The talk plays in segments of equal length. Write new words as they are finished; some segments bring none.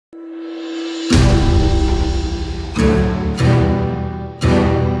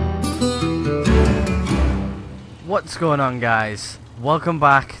What's going on, guys? Welcome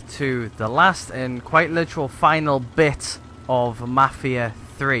back to the last and quite literal final bit of Mafia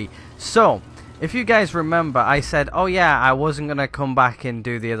 3. So, if you guys remember, I said, oh yeah, I wasn't going to come back and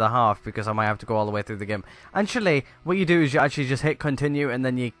do the other half because I might have to go all the way through the game. Actually, what you do is you actually just hit continue and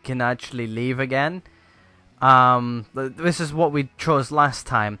then you can actually leave again. This is what we chose last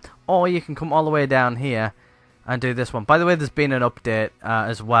time. Or you can come all the way down here and do this one. By the way, there's been an update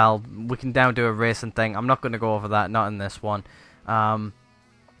as well. We can now do a racing thing. I'm not going to go over that, not in this one.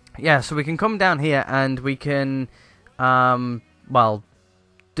 Yeah, so we can come down here and we can, well,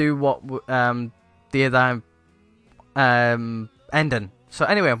 do what the other ending. So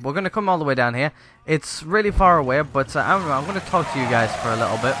anyway, we're going to come all the way down here. It's really far away, but I'm going to talk to you guys for a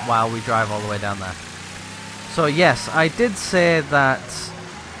little bit while we drive all the way down there. So yes, I did say that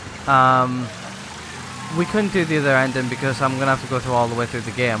we couldn't do the other ending because I'm going to have to go through all the way through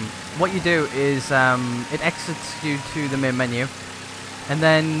the game. What you do is it exits you to the main menu, and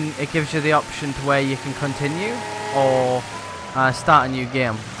then it gives you the option to where you can continue or start a new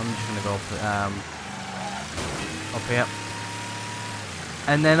game. I'm just going to go up here.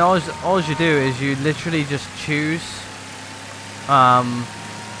 And then all you do is you literally just choose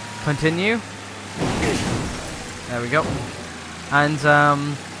continue. There we go. And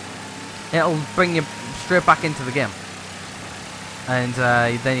it'll bring you straight back into the game. And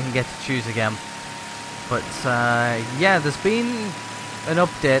then you can get to choose again. But yeah, there's been an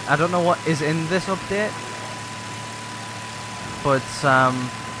update. I don't know what is in this update. But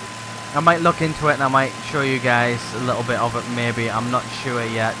I might look into it and I might show you guys a little bit of it maybe. I'm not sure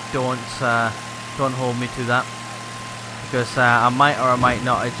yet. Don't hold me to that. Because I might or I might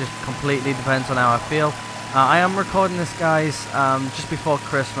not. It just completely depends on how I feel. I am recording this, guys, just before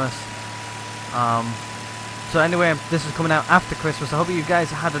Christmas. So anyway, this is coming out after Christmas. I hope you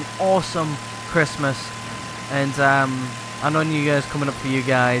guys had an awesome Christmas. And I know New Year's coming up for you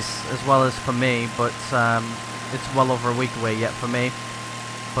guys as well as for me. But it's well over a week away yet for me.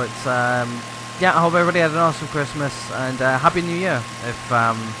 But yeah, I hope everybody had an awesome Christmas. And Happy New Year if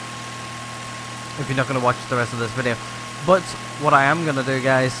you're not going to watch the rest of this video. But what I am going to do,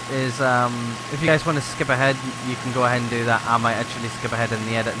 guys, is if you guys want to skip ahead, you can go ahead and do that. I might actually skip ahead in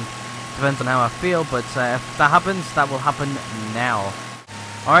the editing. Depends on how I feel, but if that happens, that will happen now.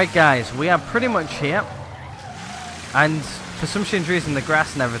 Alright, guys, we are pretty much here. And for some strange reason, the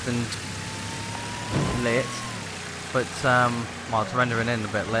grass and everything's late. But, well, it's rendering in a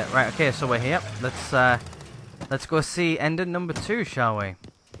bit late. Right, okay, so we're here. Let's go see ending number 2, shall we?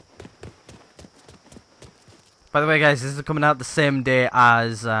 By the way, guys, this is coming out the same day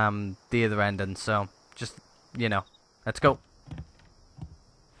as the other ending, so just, you know, let's go.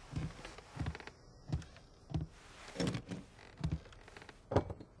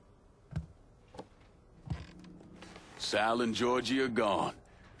 Sal and Georgie are gone,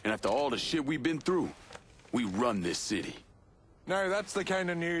 and after all the shit we've been through, we run this city. Now, that's the kind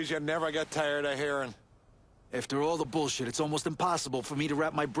of news you never get tired of hearing. After all the bullshit, it's almost impossible for me to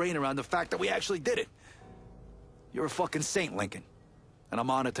wrap my brain around the fact that we actually did it. You're a fucking saint, Lincoln. And I'm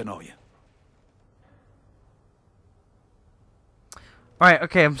honored to know you. Alright,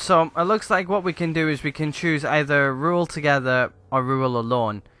 okay, so it looks like what we can do is we can choose either rule together or rule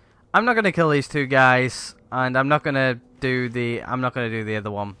alone. I'm not going to kill these two guys, and I'm not going to do the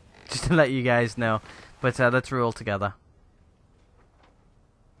other one. Just to let you guys know. But let's rule together.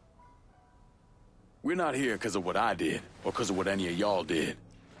 We're not here because of what I did, or because of what any of y'all did.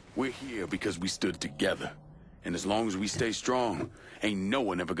 We're here because we stood together. And as long as we stay strong, ain't no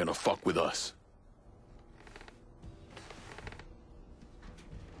one ever gonna fuck with us.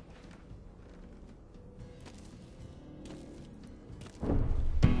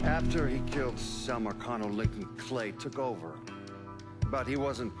 After he killed Selmer, Colonel Lincoln Clay took over. But he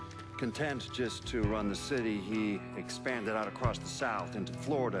wasn't content just to run the city. He expanded out across the South into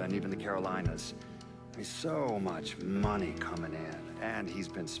Florida and even the Carolinas. There's so much money coming in, and he's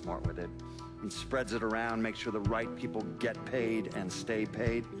been smart with it. He spreads it around, makes sure the right people get paid and stay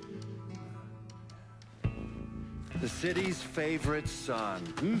paid. The city's favorite son,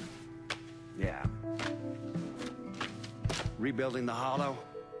 Yeah. Rebuilding the Hollow,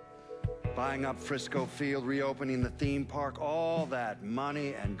 buying up Frisco Field, reopening the theme park, all that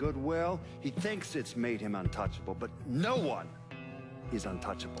money and goodwill. He thinks it's made him untouchable, but no one is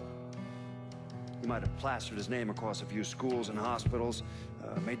untouchable. He might have plastered his name across a few schools and hospitals,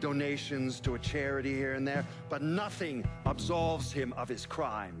 made donations to a charity here and there, but nothing absolves him of his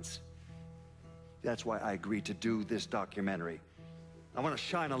crimes. That's why I agreed to do this documentary. I want to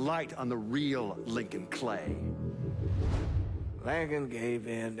shine a light on the real Lincoln Clay. Lincoln gave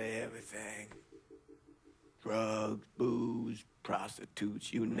in to everything. Drugs, booze,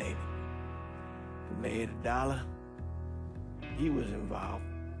 prostitutes, you name it. If he made $1, he was involved.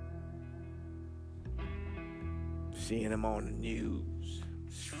 Seeing him on the news,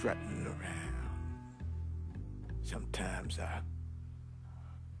 strutting around. Sometimes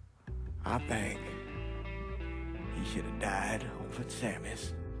I think he should have died over at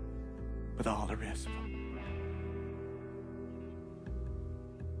Sammy's with all the rest of them.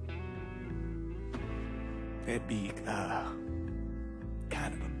 There'd be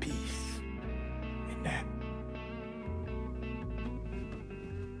kind of a peace in that.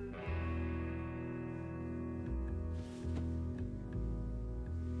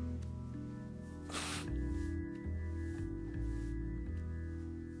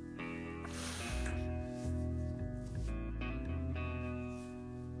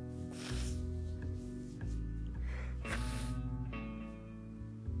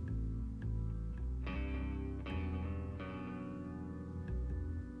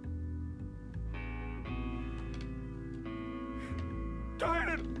 Turn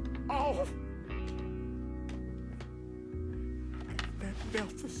it off. Nothing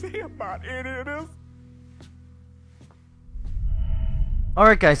else to say about any of this.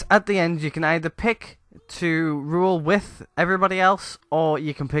 Alright guys, at the end you can either pick to rule with everybody else, or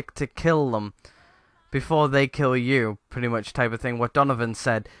you can pick to kill them before they kill you, pretty much type of thing, what Donovan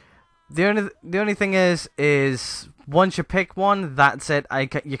said. The only thing is once you pick one, that's it.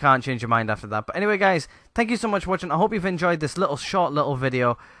 You can't change your mind after that. But anyway guys, thank you so much for watching. I hope you've enjoyed this short little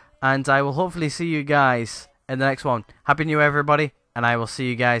video, and I will hopefully see you guys in the next one. Happy New Year everybody, and I will see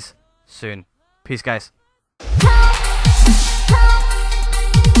you guys soon. Peace guys.